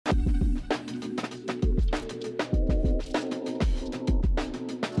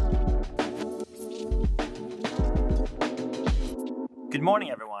Good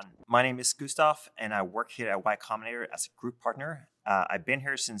morning, everyone. My name is Gustav, and I work here at Y Combinator as a group partner. I've been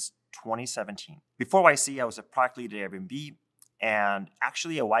here since 2017. Before YC, I was a product leader at Airbnb and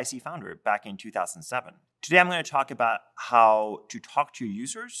actually a YC founder back in 2007. Today, I'm going to talk about how to talk to your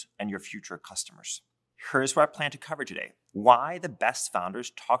users and your future customers. Here's what I plan to cover today. Why the best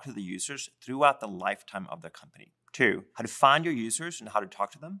founders talk to the users throughout the lifetime of their company. 2, how to find your users and how to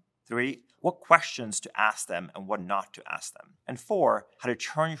talk to them. 3, what questions to ask them and what not to ask them. And 4, how to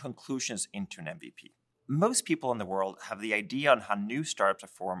turn your conclusions into an MVP. Most people in the world have the idea on how new startups are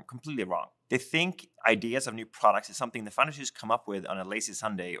formed completely wrong. They think ideas of new products is something the founders just come up with on a lazy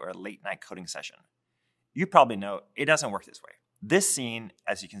Sunday or a late night coding session. You probably know it doesn't work this way. This scene,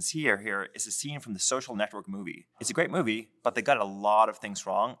 as you can see here, is a scene from the Social Network movie. It's a great movie, but they got a lot of things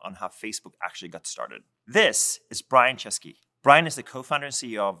wrong on how Facebook actually got started. This is Brian Chesky. Brian is the co-founder and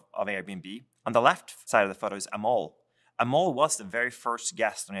CEO of Airbnb. On the left side of the photo is Amol. Amol was the very first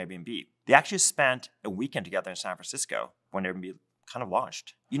guest on Airbnb. They actually spent a weekend together in San Francisco when Airbnb kind of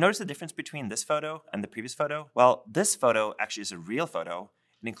launched. You notice the difference between this photo and the previous photo? Well, this photo actually is a real photo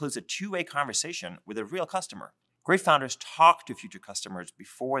and includes a two-way conversation with a real customer. Great founders talk to future customers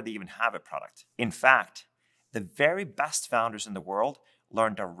before they even have a product. In fact, the very best founders in the world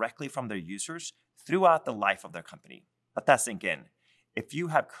learn directly from their users throughout the life of their company. Let that sink in. If you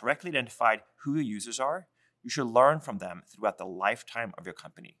have correctly identified who your users are, you should learn from them throughout the lifetime of your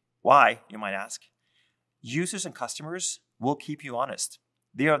company. Why, you might ask? Users and customers will keep you honest.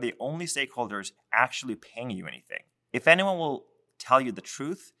 They are the only stakeholders actually paying you anything. If anyone will tell you the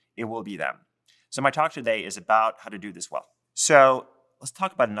truth, it will be them. So my talk today is about how to do this well. So let's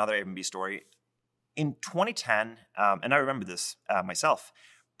talk about another Airbnb story. In 2010, and I remember this myself,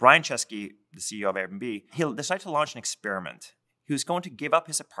 Brian Chesky, the CEO of Airbnb, he decided to launch an experiment. He was going to give up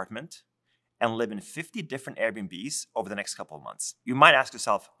his apartment and live in 50 different Airbnbs over the next couple of months. You might ask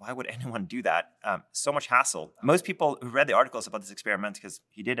yourself, why would anyone do that? So much hassle. Most people who read the articles about this experiment, because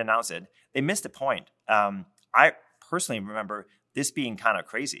he did announce it, they missed the point. I personally remember this being kind of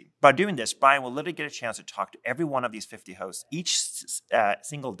crazy. By doing this, Brian will literally get a chance to talk to every one of these 50 hosts each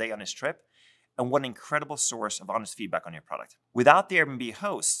single day on his trip, and what an incredible source of honest feedback on your product. Without the Airbnb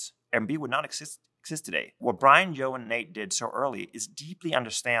hosts, Airbnb would not exist today. What Brian, Joe, and Nate did so early is deeply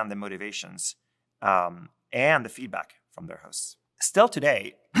understand the motivations and the feedback from their hosts. Still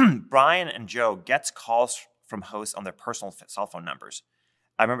today, Brian and Joe gets calls from hosts on their personal cell phone numbers.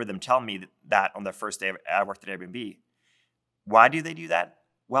 I remember them telling me that on their first day I worked at Airbnb. Why do they do that?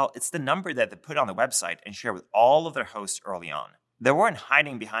 Well, it's the number that they put on the website and share with all of their hosts early on. They weren't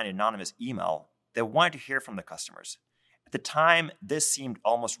hiding behind anonymous email. They wanted to hear from the customers. At the time, this seemed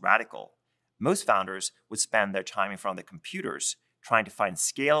almost radical. Most founders would spend their time in front of the computers trying to find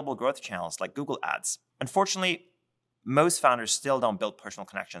scalable growth channels like Google Ads. Unfortunately, most founders still don't build personal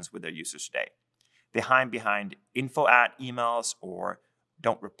connections with their users today. They hide behind info at emails or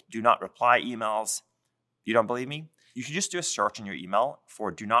do not reply emails. You don't believe me? You should just do a search in your email for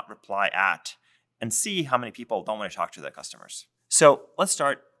do not reply at and see how many people don't want to talk to their customers. So let's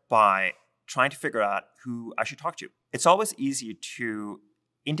start by trying to figure out who I should talk to. It's always easy to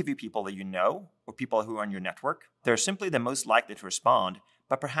interview people that you know or people who are in your network. They're simply the most likely to respond,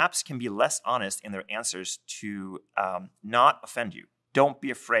 but perhaps can be less honest in their answers to not offend you. Don't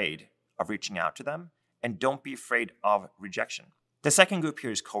be afraid of reaching out to them, and don't be afraid of rejection. The second group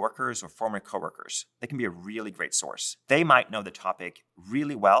here is coworkers or former coworkers. They can be a really great source. They might know the topic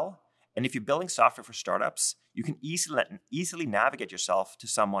really well, and if you're building software for startups, you can easily navigate yourself to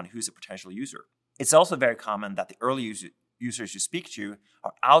someone who's a potential user. It's also very common that the early users you speak to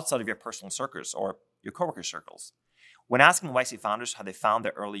are outside of your personal circles or your coworker circles. When asking YC founders how they found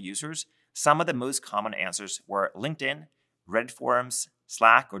their early users, some of the most common answers were LinkedIn, Reddit forums,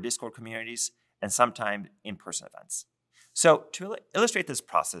 Slack or Discord communities, and sometimes in-person events. So to illustrate this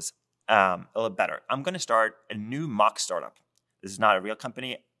process a little better, I'm going to start a new mock startup. This is not a real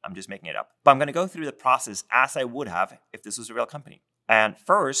company. I'm just making it up. But I'm going to go through the process as I would have if this was a real company. And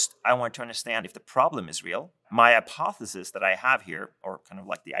first, I want to understand if the problem is real. My hypothesis that I have here, or kind of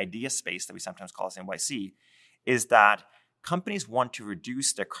like the idea space that we sometimes call as NYC, is that companies want to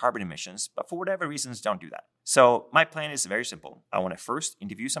reduce their carbon emissions, but for whatever reasons don't do that. So my plan is very simple. I want to first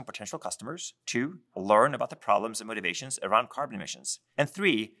interview some potential customers. 2, learn about the problems and motivations around carbon emissions. And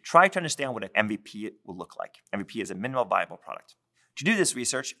 3, try to understand what an MVP will look like. MVP is a minimal viable product. To do this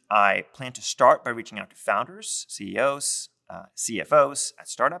research, I plan to start by reaching out to founders, CEOs, CFOs at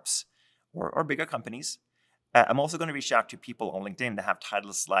startups or bigger companies. I'm also going to reach out to people on LinkedIn that have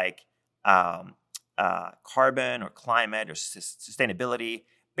titles like carbon or climate or sustainability,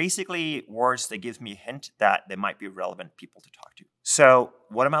 Basically, words that give me a hint that they might be relevant people to talk to. So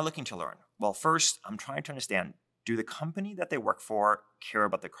what am I looking to learn? Well, first, I'm trying to understand, do the company that they work for care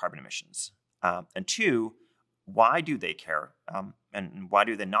about their carbon emissions? And two, why do they care? And why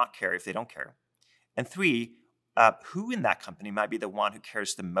do they not care if they don't care? And three, who in that company might be the one who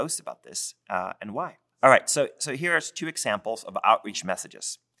cares the most about this and why? All right, so here's two examples of outreach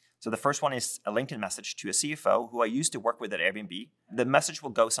messages. So the first one is a LinkedIn message to a CFO who I used to work with at Airbnb. The message will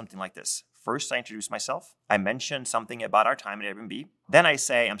go something like this. First, I introduce myself. I mention something about our time at Airbnb. Then I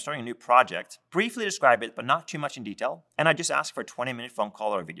say I'm starting a new project, briefly describe it, but not too much in detail. And I just ask for a 20-minute phone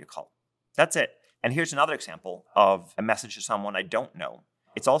call or a video call. That's it. And here's another example of a message to someone I don't know.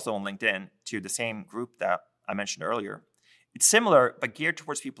 It's also on LinkedIn to the same group that I mentioned earlier. It's similar, but geared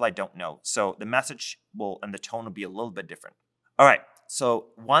towards people I don't know. So the message and the tone will be a little bit different. All right. So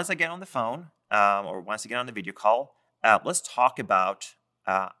once I get on the phone or once I get on the video call, let's talk about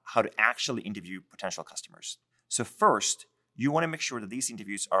how to actually interview potential customers. So first, you want to make sure that these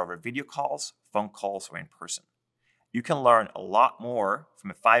interviews are over video calls, phone calls, or in person. You can learn a lot more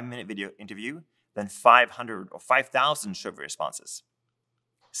from a 5-minute video interview than 500 or 5,000 survey responses.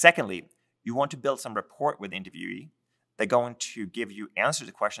 Secondly, you want to build some rapport with the interviewee. They're going to give you answers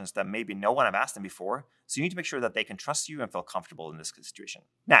to questions that maybe no one have asked them before. So you need to make sure that they can trust you and feel comfortable in this situation.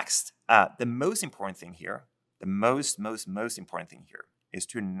 Next, the most important thing here, the most important thing here is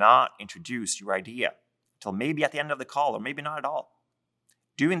to not introduce your idea until maybe at the end of the call or maybe not at all.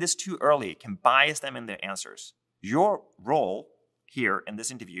 Doing this too early can bias them in their answers. Your role here in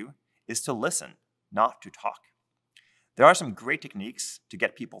this interview is to listen, not to talk. There are some great techniques to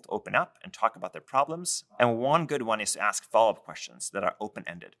get people to open up and talk about their problems. And one good one is to ask follow-up questions that are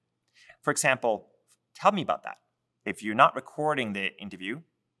open-ended. For example, tell me about that. If you're not recording the interview,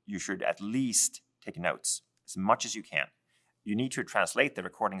 you should at least take notes as much as you can. You need to translate the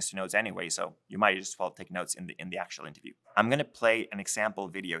recordings to notes anyway, so you might as well take notes in the actual interview. I'm going to play an example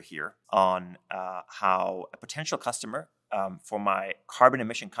video here on how a potential customer for my carbon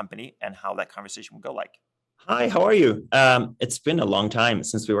emission company and how that conversation would go like. Hi, how are you? It's been a long time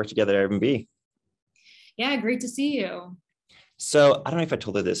since we worked together at Airbnb. Yeah, great to see you. So I don't know if I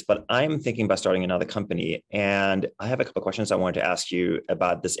told you this, but I'm thinking about starting another company. And I have a couple of questions I wanted to ask you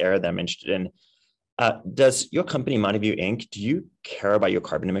about this area that I'm interested in. Does your company, Mountain Inc., do you care about your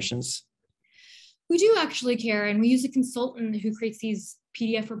carbon emissions? We do actually care, and we use a consultant who creates these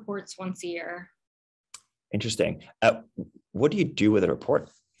PDF reports once a year. Interesting. What do you do with a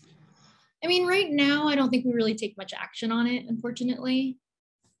report? I mean, right now, I don't think we really take much action on it, unfortunately.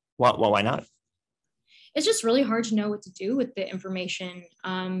 Well, why not? It's just really hard to know what to do with the information.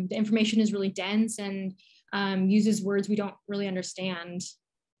 The information is really dense and uses words we don't really understand.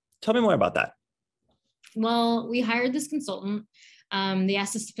 Tell me more about that. Well, we hired this consultant. They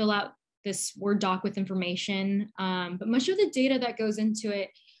asked us to fill out this Word doc with information, but much of the data that goes into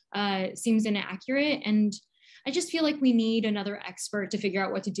it seems inaccurate. And I just feel like we need another expert to figure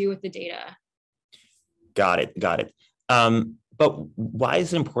out what to do with the data. Got it. But why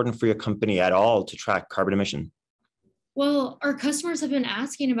is it important for your company at all to track carbon emission? Well, our customers have been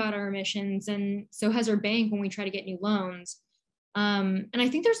asking about our emissions, and so has our bank when we try to get new loans. And I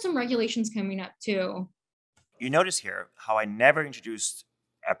think there's some regulations coming up too. You notice here how I never introduced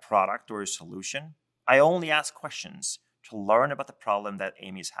a product or a solution. I only ask questions to learn about the problem that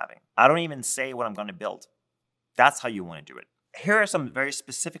Amy is having. I don't even say what I'm going to build. That's how you want to do it. Here are some very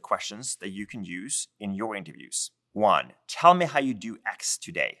specific questions that you can use in your interviews. 1, tell me how you do X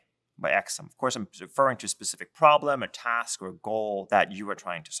today. By X, of course, I'm referring to a specific problem, a task, or a goal that you are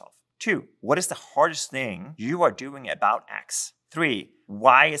trying to solve. 2, what is the hardest thing you are doing about X? 3,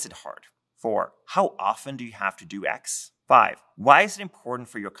 why is it hard? 4, how often do you have to do X? 5, why is it important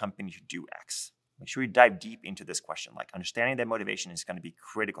for your company to do X? Make sure you dive deep into this question. Like understanding their motivation is going to be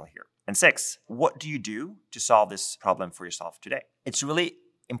critical here. And 6, what do you do to solve this problem for yourself today? It's really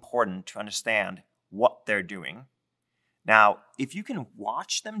important to understand what they're doing. Now, if you can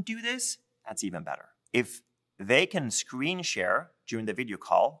watch them do this, that's even better. If they can screen share during the video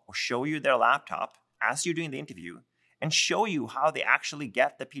call or show you their laptop as you're doing the interview and show you how they actually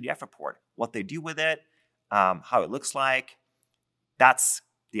get the PDF report, what they do with it, how it looks like, that's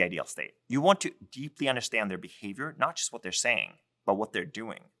the ideal state. You want to deeply understand their behavior, not just what they're saying, but what they're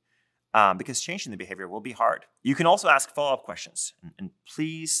doing. Because changing the behavior will be hard. You can also ask follow-up questions, and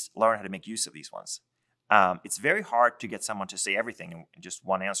please learn how to make use of these ones. It's very hard to get someone to say everything in just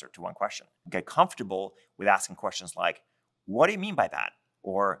one answer to one question. Get comfortable with asking questions like, what do you mean by that?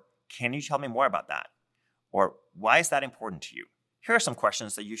 Or can you tell me more about that? Or why is that important to you? Here are some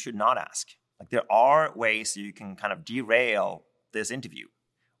questions that you should not ask. Like there are ways you can kind of derail this interview.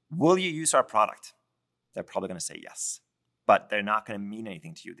 Will you use our product? They're probably going to say yes, but they're not going to mean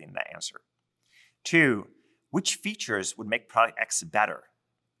anything to you in that answer. 2, which features would make product X better?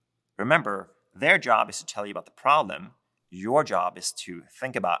 Remember, their job is to tell you about the problem. Your job is to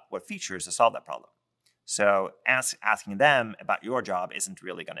think about what features to solve that problem. So asking them about your job isn't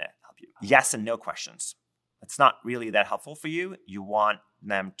really going to help you. Yes and no questions. It's not really that helpful for you. You want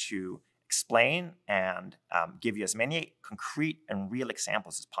them to explain and give you as many concrete and real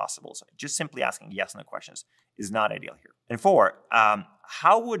examples as possible. So just simply asking yes and no questions is not ideal here. And 4,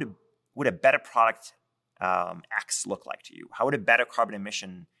 how would a better product X look like to you? How would a better carbon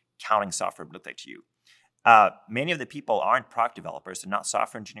emission counting software look like to you? Many of the people aren't product developers. They're not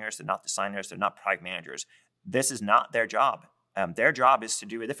software engineers. They're not designers. They're not product managers. This is not their job. Their job is to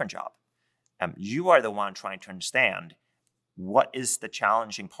do a different job. You are the one trying to understand what is the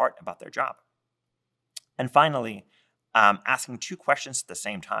challenging part about their job. And finally, asking 2 questions at the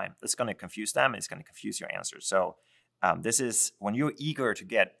same time. That's going to confuse them. It's going to confuse your answers. So this is when you're eager to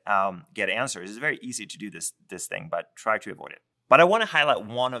get answers. It's very easy to do this thing, but try to avoid it. But I want to highlight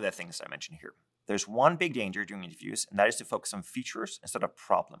one of the things I mentioned here. There's one big danger during interviews, and that is to focus on features instead of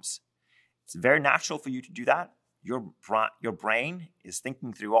problems. It's very natural for you to do that. Your brain is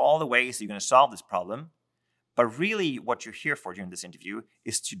thinking through all the ways you're going to solve this problem. But really what you're here for during this interview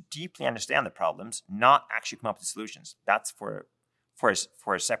is to deeply understand the problems, not actually come up with solutions. That's for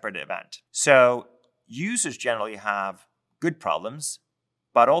a separate event. So users generally have good problems,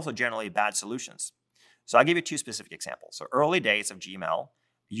 but also generally bad solutions. So I'll give you 2 specific examples. So early days of Gmail,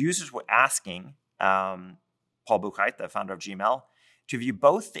 users were asking Paul Buchheit, the founder of Gmail, to view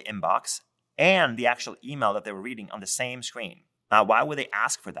both the inbox and the actual email that they were reading on the same screen. Now, why would they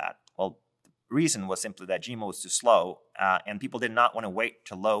ask for that? Well, the reason was simply that Gmail was too slow, and people did not want to wait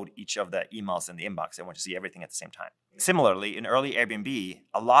to load each of the emails in the inbox. They wanted to see everything at the same time. Similarly, in early Airbnb,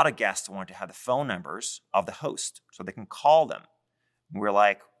 a lot of guests wanted to have the phone numbers of the host so they can call them. And we're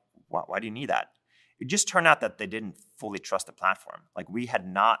like, why do you need that? It just turned out that they didn't fully trust the platform. Like, we had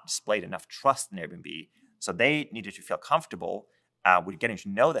not displayed enough trust in Airbnb, so they needed to feel comfortable with getting to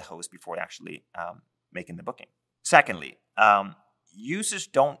know the host before actually making the booking. Secondly, users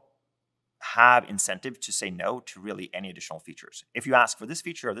don't have incentive to say no to really any additional features. If you ask for this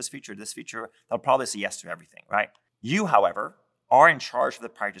feature or this feature or this feature, they'll probably say yes to everything, right? You, however, are in charge of the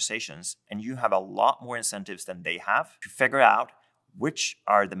prioritizations, and you have a lot more incentives than they have to figure out which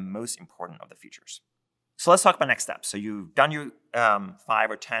are the most important of the features. So let's talk about next steps. So you've done your 5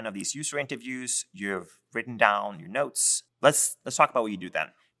 or 10 of these user interviews. You've written down your notes. Let's talk about what you do then.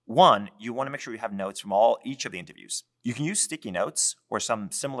 1, you want to make sure you have notes from each of the interviews. You can use sticky notes or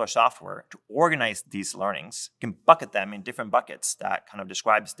some similar software to organize these learnings. You can bucket them in different buckets that kind of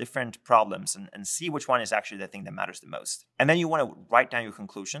describes different problems and see which one is actually the thing that matters the most. And then you want to write down your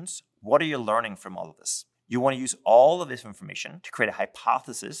conclusions. What are you learning from all of this? You want to use all of this information to create a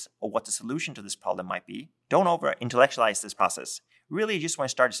hypothesis of what the solution to this problem might be. Don't over-intellectualize this process. Really, you just want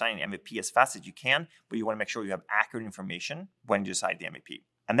to start designing the MVP as fast as you can, but you want to make sure you have accurate information when you decide the MVP.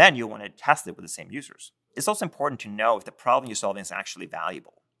 And then you'll want to test it with the same users. It's also important to know if the problem you're solving is actually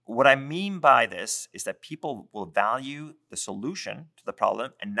valuable. What I mean by this is that people will value the solution to the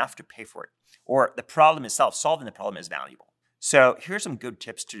problem enough to pay for it, or the problem itself, solving the problem, is valuable. So here's some good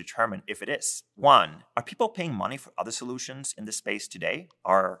tips to determine if it is. 1, are people paying money for other solutions in this space today?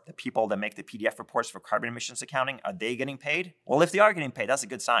 Are the people that make the PDF reports for carbon emissions accounting, are they getting paid? Well, if they are getting paid, that's a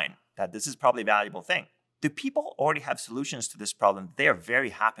good sign that this is probably a valuable thing. Do people already have solutions to this problem they are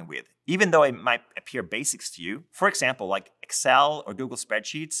very happy with, even though it might appear basics to you? For example, like Excel or Google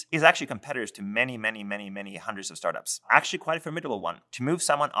Spreadsheets is actually competitors to many hundreds of startups. Actually quite a formidable one. To move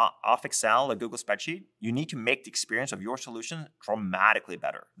someone off Excel or Google Spreadsheet, you need to make the experience of your solution dramatically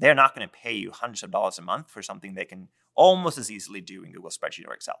better. They're not going to pay you hundreds of dollars a month for something they can almost as easily do in Google Spreadsheet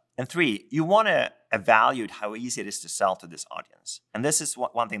or Excel. And 3, you want to evaluate how easy it is to sell to this audience. And this is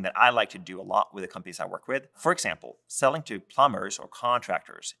one thing that I like to do a lot with the companies I work with. For example, selling to plumbers or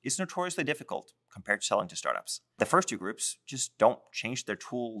contractors is notoriously difficult compared to selling to startups. The first 2 groups just don't change their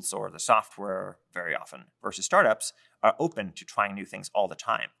tools or the software very often, versus startups are open to trying new things all the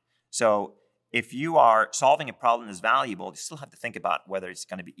time. So if you are solving a problem that's valuable, you still have to think about whether it's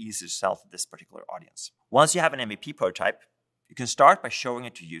going to be easy to sell to this particular audience. Once you have an MVP prototype, you can start by showing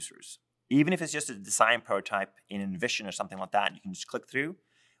it to users. Even if it's just a design prototype in InVision or something like that, you can just click through.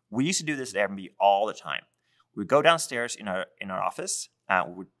 We used to do this at Airbnb all the time. We would go downstairs in our office,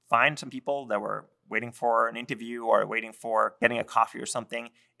 we would find some people that were waiting for an interview or waiting for getting a coffee or something,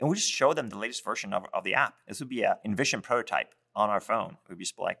 and we just show them the latest version of the app. This would be an InVision prototype on our phone. We'd be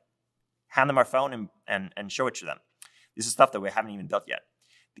just like, hand them our phone and show it to them. This is stuff that we haven't even built yet.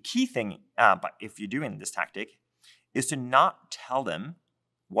 The key thing, but if you're doing this tactic, is to not tell them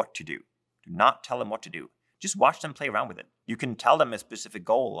what to do. Do not tell them what to do. Just watch them play around with it. You can tell them a specific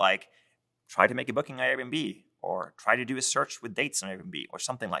goal, like try to make a booking on Airbnb, or try to do a search with dates on Airbnb, or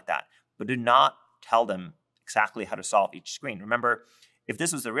something like that. But do not tell them exactly how to solve each screen. Remember, if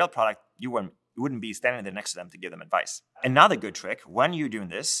this was a real product, you wouldn't be standing there next to them to give them advice. Another good trick when you're doing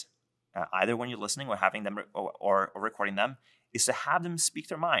this, either when you're listening or having them or recording them, is to have them speak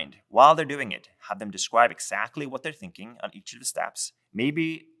their mind while they're doing it. Have them describe exactly what they're thinking on each of the steps.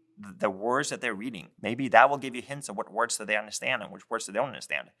 Maybe the words that they're reading. Maybe that will give you hints of what words that they understand and which words they don't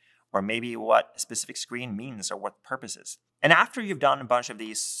understand. Or maybe what a specific screen means or what purpose is. And after you've done a bunch of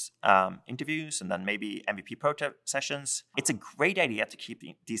these interviews and then maybe MVP prototype sessions, it's a great idea to keep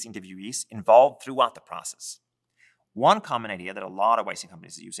these interviewees involved throughout the process. One common idea that a lot of YC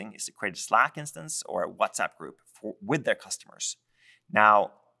companies are using is to create a Slack instance or a WhatsApp group with their customers.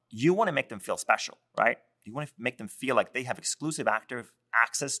 Now, you want to make them feel special, right? You want to make them feel like they have exclusive active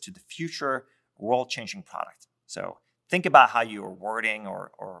access to the future world-changing product. So think about how you are wording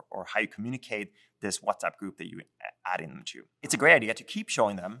or how you communicate this WhatsApp group that you're adding them to. It's a great idea to keep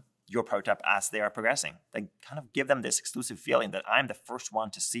showing them your prototype as they are progressing. Like kind of give them this exclusive feeling that I'm the first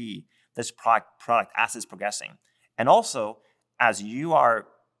one to see this product as it's progressing. And also, as you are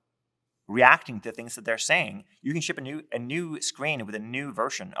reacting to things that they're saying, you can ship a new screen with a new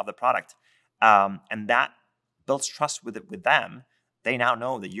version of the product. And that builds trust with them. They now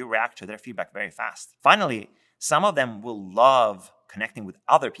know that you react to their feedback very fast. Finally, some of them will love connecting with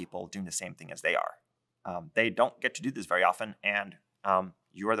other people doing the same thing as they are. They don't get to do this very often, and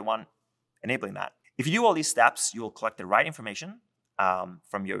you are the one enabling that. If you do all these steps, you will collect the right information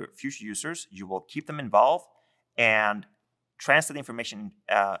from your future users. You will keep them involved and translate the information,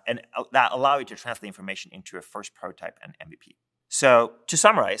 and that allow you to translate the information into a first prototype and MVP. So to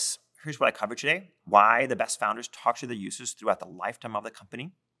summarize, here's what I covered today: why the best founders talk to their users throughout the lifetime of the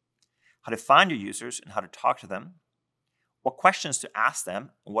company, how to find your users and how to talk to them, what questions to ask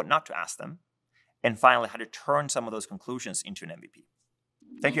them and what not to ask them, and finally, how to turn some of those conclusions into an MVP.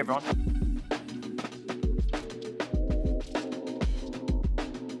 Thank you, everyone.